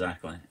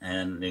 Exactly.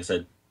 And like I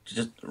said,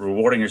 just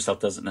rewarding yourself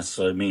doesn't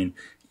necessarily mean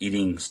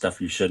eating stuff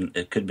you shouldn't.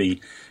 It could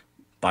be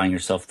buying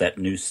yourself that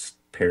new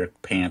pair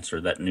of pants or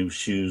that new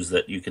shoes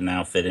that you can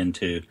now fit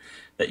into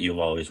that you've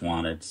always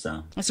wanted.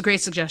 So that's a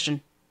great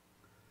suggestion.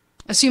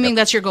 Assuming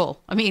that's your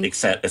goal. I mean,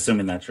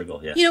 assuming that's your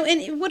goal, yeah.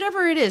 And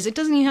whatever it is, it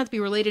doesn't even have to be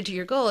related to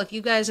your goal. If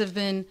you guys have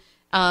been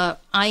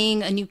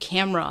eyeing a new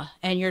camera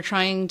and you're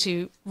trying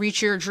to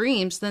reach your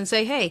dreams, then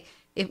say, hey,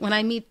 when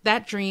I meet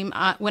that dream,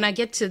 when I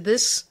get to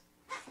this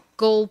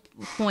goal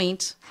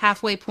point,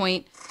 halfway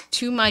point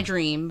to my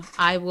dream,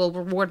 I will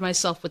reward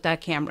myself with that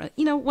camera.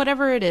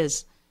 Whatever it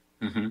is.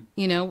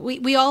 Mm-hmm.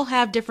 We all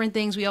have different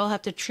things. We all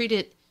have to treat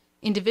it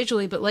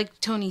individually. But like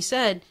Tony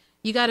said,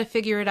 you got to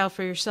figure it out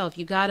for yourself.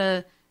 You got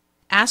to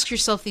ask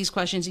yourself these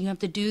questions, and you have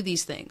to do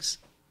these things.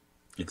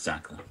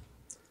 Exactly.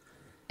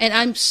 And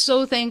I'm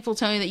so thankful,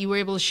 Tony, that you were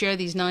able to share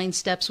these 9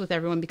 steps with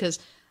everyone, because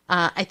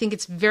I think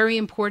it's very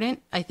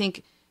important. I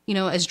think,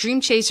 as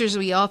dream chasers,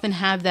 we often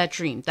have that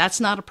dream. That's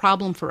not a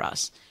problem for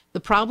us. The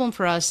problem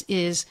for us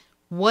is,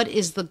 what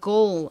is the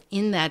goal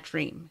in that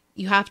dream?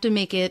 You have to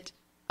make it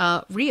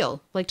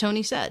real, like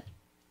Tony said.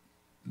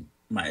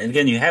 And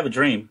again, you have a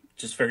dream.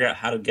 Just figure out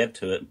how to get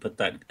to it and put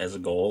that as a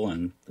goal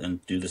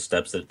and do the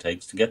steps that it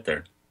takes to get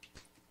there.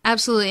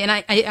 Absolutely. And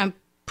I'm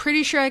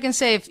pretty sure I can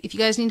say if you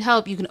guys need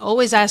help, you can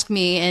always ask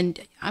me. And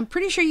I'm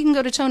pretty sure you can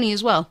go to Tony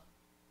as well.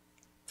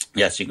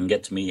 Yes, you can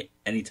get to me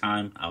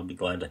anytime. I'll be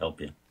glad to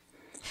help you.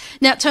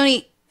 Now,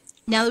 Tony,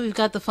 now that we've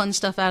got the fun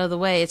stuff out of the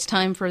way, it's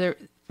time for the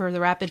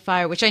rapid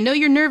fire, which I know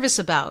you're nervous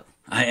about.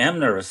 I am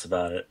nervous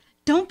about it.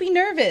 Don't be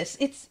nervous.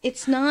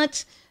 It's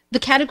not, the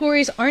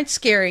categories aren't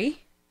scary.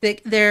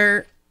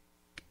 They're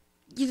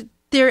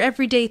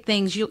everyday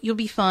things. You'll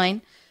be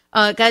fine.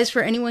 Guys,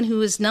 for anyone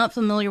who is not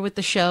familiar with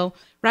the show,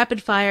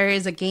 Rapid Fire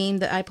is a game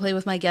that I play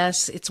with my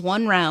guests. It's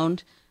one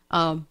round.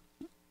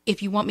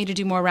 If you want me to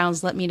do more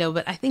rounds, let me know.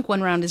 But I think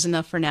one round is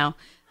enough for now,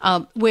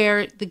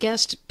 where the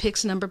guest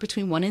picks a number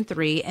between 1 and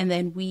 3, and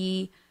then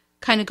we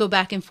kind of go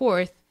back and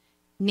forth,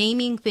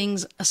 naming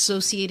things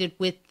associated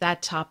with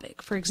that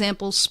topic. For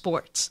example,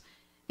 sports.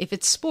 If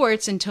it's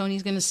sports, and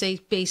Tony's going to say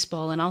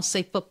baseball, and I'll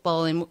say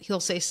football, and he'll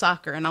say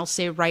soccer, and I'll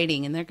say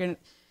writing, and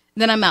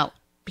then I'm out,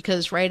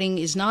 because writing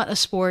is not a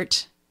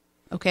sport.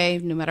 Okay,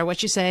 no matter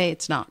what you say,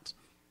 it's not.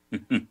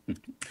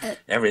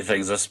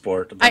 Everything's a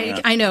sport.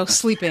 I know,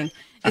 sleeping.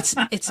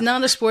 It's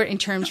not a sport in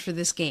terms for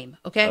this game.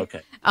 Okay.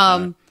 Okay.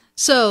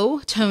 So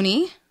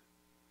Tony,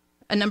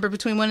 a number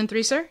between 1 and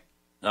 3, sir.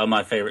 Oh,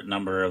 my favorite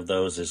number of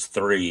those is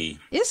 3.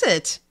 Is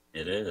it?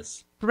 It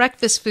is.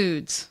 Breakfast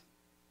foods.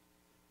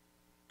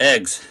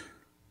 Eggs.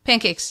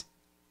 Pancakes.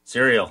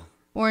 Cereal.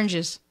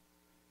 Oranges.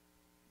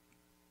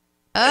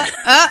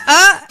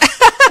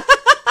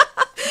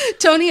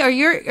 Tony, are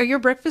your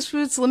breakfast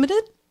foods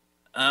limited?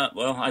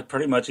 Well, I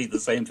pretty much eat the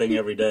same thing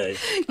every day.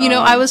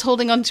 I was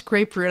holding on to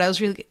grapefruit. I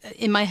was really,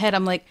 in my head,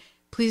 I'm like,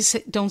 please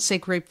don't say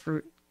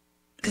grapefruit.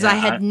 Because I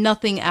had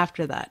nothing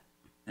after that.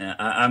 Yeah,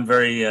 I'm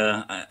very,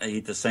 I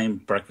eat the same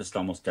breakfast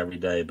almost every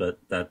day, but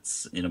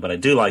that's, but I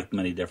do like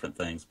many different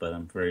things, but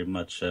I'm very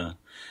much,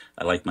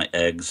 I like my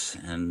eggs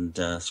and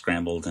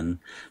scrambled and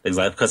things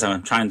like that, because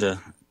I'm trying to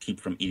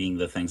keep from eating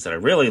the things that I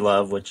really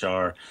love, which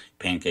are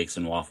pancakes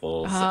and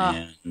waffles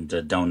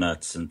and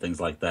donuts and things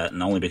like that.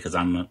 And only because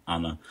I'm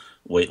on a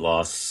weight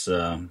loss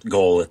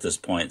goal at this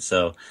point.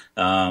 So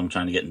I'm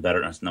trying to get better,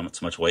 not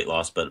so much weight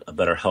loss, but a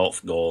better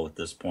health goal at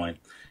this point.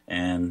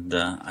 And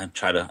I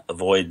try to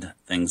avoid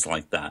things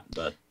like that.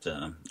 But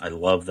I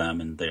love them,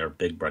 and they are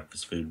big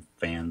breakfast food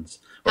fans.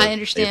 I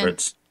understand.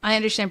 Favorites. I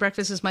understand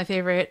breakfast is my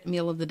favorite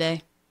meal of the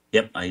day.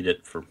 Yep, I eat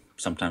it for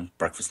sometimes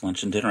breakfast,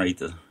 lunch, and dinner. I eat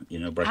the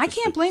breakfast. I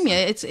can't blame you.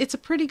 It's a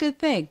pretty good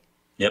thing.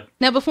 Yep.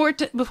 Now before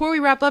we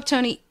wrap up,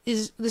 Tony,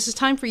 this is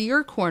time for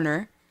your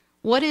corner.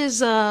 What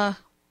is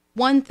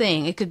one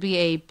thing? It could be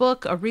a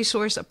book, a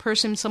resource, a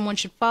person someone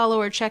should follow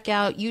or check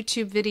out,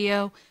 YouTube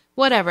video,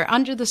 whatever.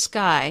 Under the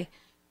sky,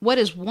 what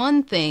is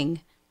one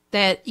thing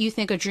that you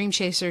think a dream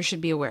chaser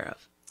should be aware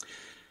of?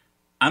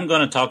 I'm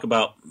going to talk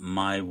about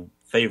my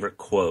favorite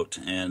quote.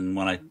 And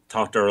when I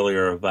talked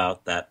earlier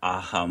about that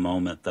aha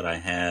moment that I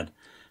had,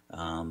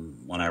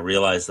 when I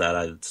realized that,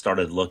 I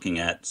started looking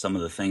at some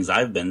of the things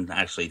I've been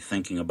actually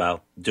thinking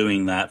about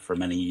doing that for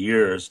many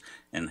years,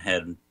 and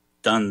had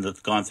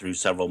gone through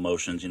several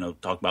motions,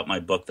 talk about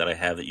my book that I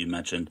have that you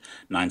mentioned,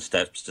 9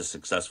 Steps to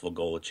Successful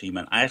Goal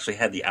Achievement. I actually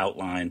had the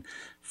outline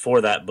for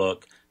that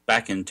book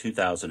back in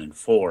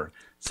 2004,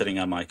 sitting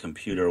on my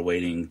computer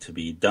waiting to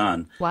be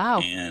done.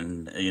 Wow.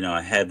 And,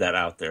 I had that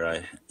out there.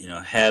 I,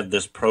 had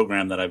this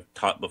program that I've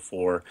taught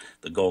before,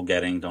 the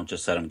GoalGetting, Don't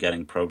Just Set 'em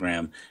Getting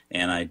program,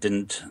 and I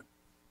didn't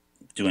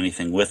do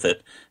anything with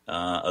it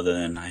other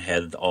than I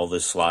had all the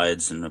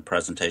slides and the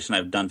presentation.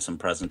 I've done some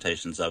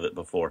presentations of it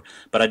before,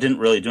 but I didn't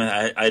really do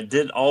it. I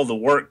did all the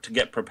work to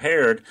get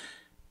prepared,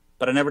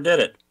 but I never did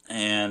it.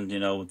 And,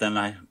 then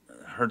I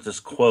heard this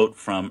quote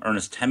from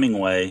Ernest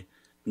Hemingway,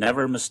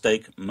 "Never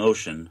mistake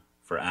motion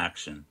for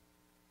action."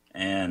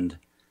 And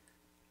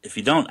if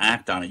you don't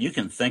act on it, you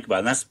can think about it.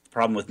 And that's the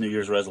problem with New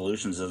Year's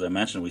resolutions. As I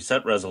mentioned, we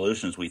set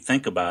resolutions, we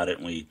think about it,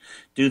 and we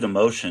do the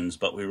motions,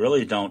 but we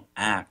really don't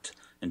act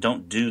and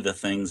don't do the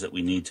things that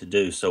we need to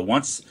do. So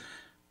once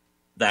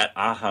that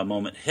aha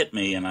moment hit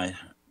me and I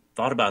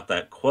thought about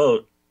that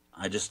quote,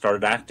 I just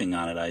started acting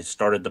on it. I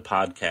started the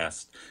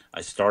podcast.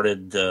 I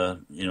started,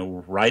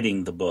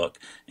 writing the book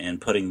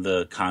and putting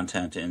the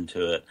content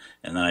into it.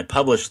 And then I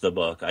published the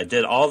book. I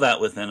did all that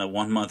within a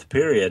 1-month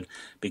period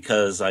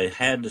because I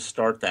had to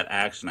start that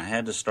action. I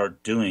had to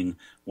start doing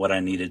what I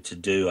needed to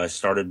do. I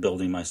started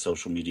building my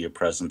social media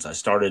presence. I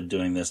started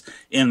doing this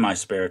in my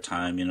spare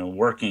time,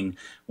 working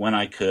when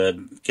I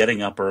could,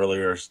 getting up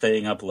earlier,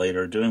 staying up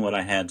later, doing what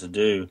I had to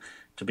do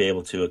to be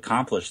able to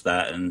accomplish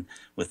that. And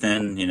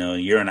within, a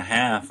year and a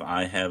half,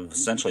 I have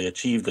essentially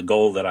achieved the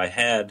goal that I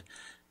had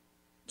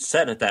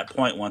set at that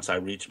point once I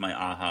reached my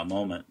aha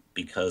moment,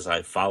 because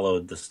I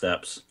followed the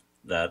steps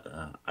that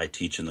I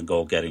teach in the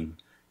GoalGetting,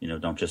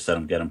 Don't Just Set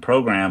 'em Get 'em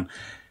program,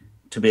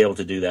 to be able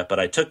to do that. But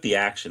I took the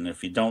action.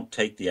 If you don't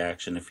take the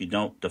action, if you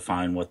don't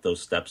define what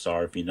those steps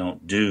are, if you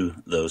don't do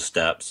those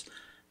steps,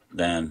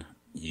 then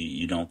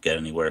you don't get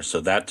anywhere.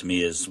 So that to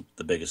me is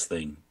the biggest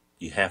thing.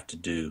 You have to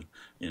do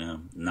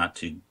not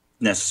to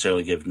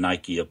necessarily give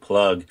Nike a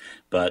plug,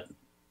 but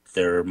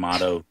their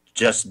motto,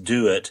 just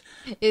do it,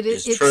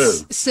 is true.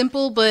 It's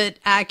simple but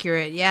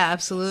accurate. Yeah,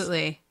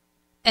 absolutely.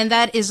 And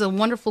that is a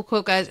wonderful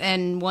quote, guys,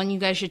 and one you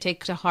guys should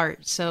take to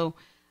heart. So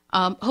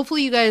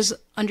hopefully you guys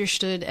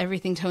understood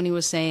everything Tony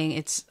was saying.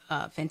 It's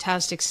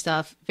fantastic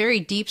stuff, very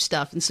deep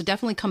stuff. And so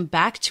definitely come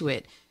back to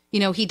it.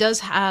 He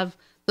does have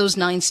those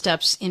 9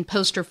 steps in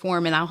poster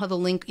form, and I'll have a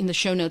link in the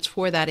show notes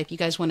for that if you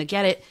guys want to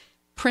get it.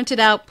 Print it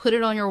out, put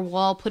it on your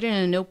wall, put it in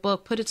a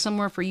notebook, put it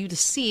somewhere for you to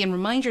see and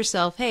remind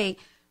yourself, hey,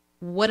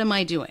 what am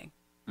I doing?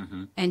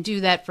 Mm-hmm. And do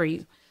that for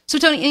you. So,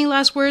 Tony, any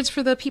last words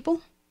for the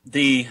people?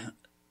 The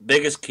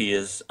biggest key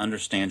is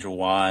understand your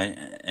why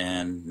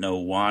and know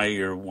why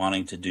you're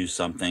wanting to do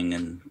something.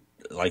 And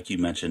like you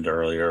mentioned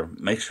earlier,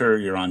 make sure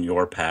you're on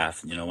your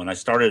path. When I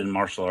started in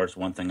martial arts,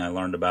 one thing I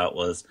learned about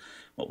was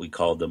what we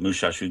call the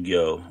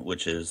Mushashugyo,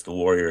 which is the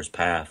warrior's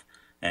path.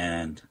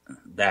 And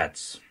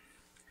that's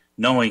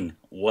knowing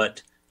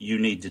what you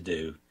need to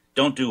do.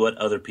 Don't do what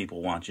other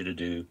people want you to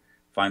do.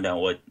 Find out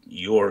what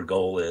your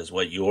goal is,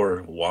 what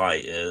your why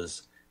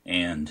is,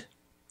 and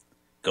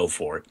go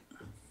for it.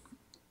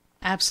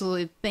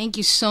 Absolutely. Thank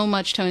you so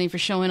much, Tony, for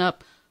showing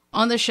up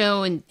on the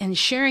show and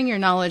sharing your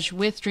knowledge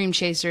with Dream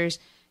Chasers.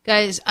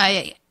 Guys,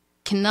 I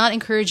cannot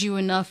encourage you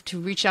enough to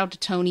reach out to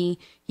Tony.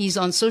 He's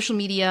on social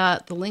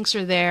media. The links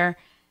are there.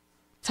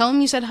 Tell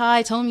him you said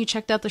hi. Tell him you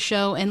checked out the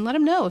show, and let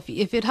him know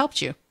if it helped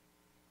you.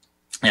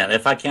 Yeah,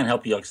 if I can't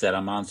help you, like I said,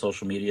 I'm on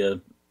social media.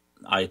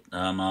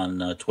 I'm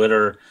on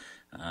Twitter.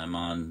 I'm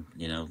on,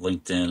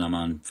 LinkedIn. I'm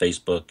on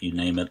Facebook. You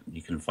name it,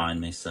 you can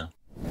find me. So,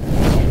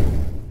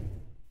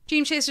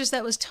 Dream Chasers,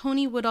 that was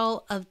Tony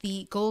Woodall of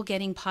the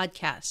GoalGetting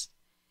podcast.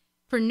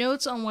 For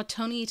notes on what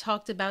Tony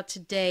talked about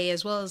today,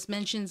 as well as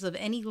mentions of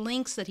any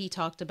links that he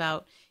talked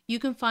about, you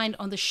can find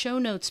on the show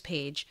notes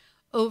page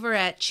over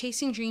at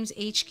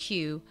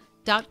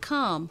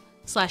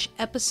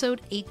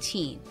chasingdreamshq.com/episode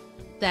 18.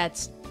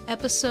 That's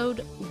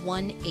episode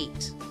 18.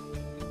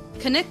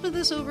 Connect with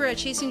us over at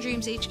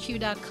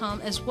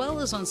chasingdreamshq.com as well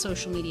as on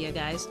social media,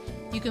 guys.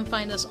 You can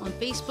find us on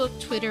Facebook,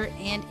 Twitter,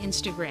 and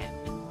Instagram.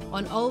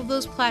 On all of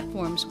those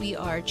platforms, we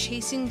are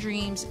Chasing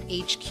Dreams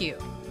HQ.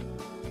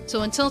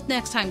 So until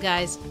next time,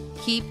 guys,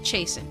 keep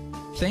chasing.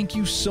 Thank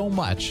you so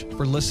much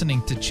for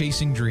listening to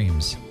Chasing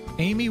Dreams.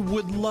 Amy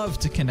would love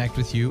to connect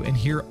with you and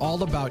hear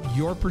all about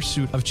your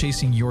pursuit of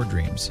chasing your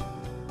dreams.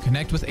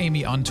 Connect with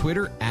Amy on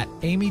Twitter at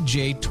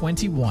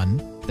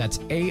AmyJ21. That's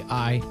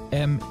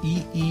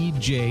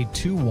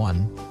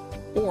AIMEEJ21.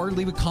 Or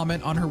leave a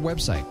comment on her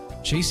website,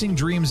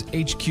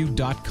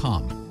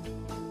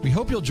 chasingdreamshq.com. We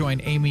hope you'll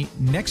join Amy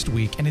next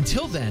week, and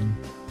until then,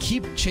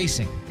 keep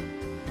chasing.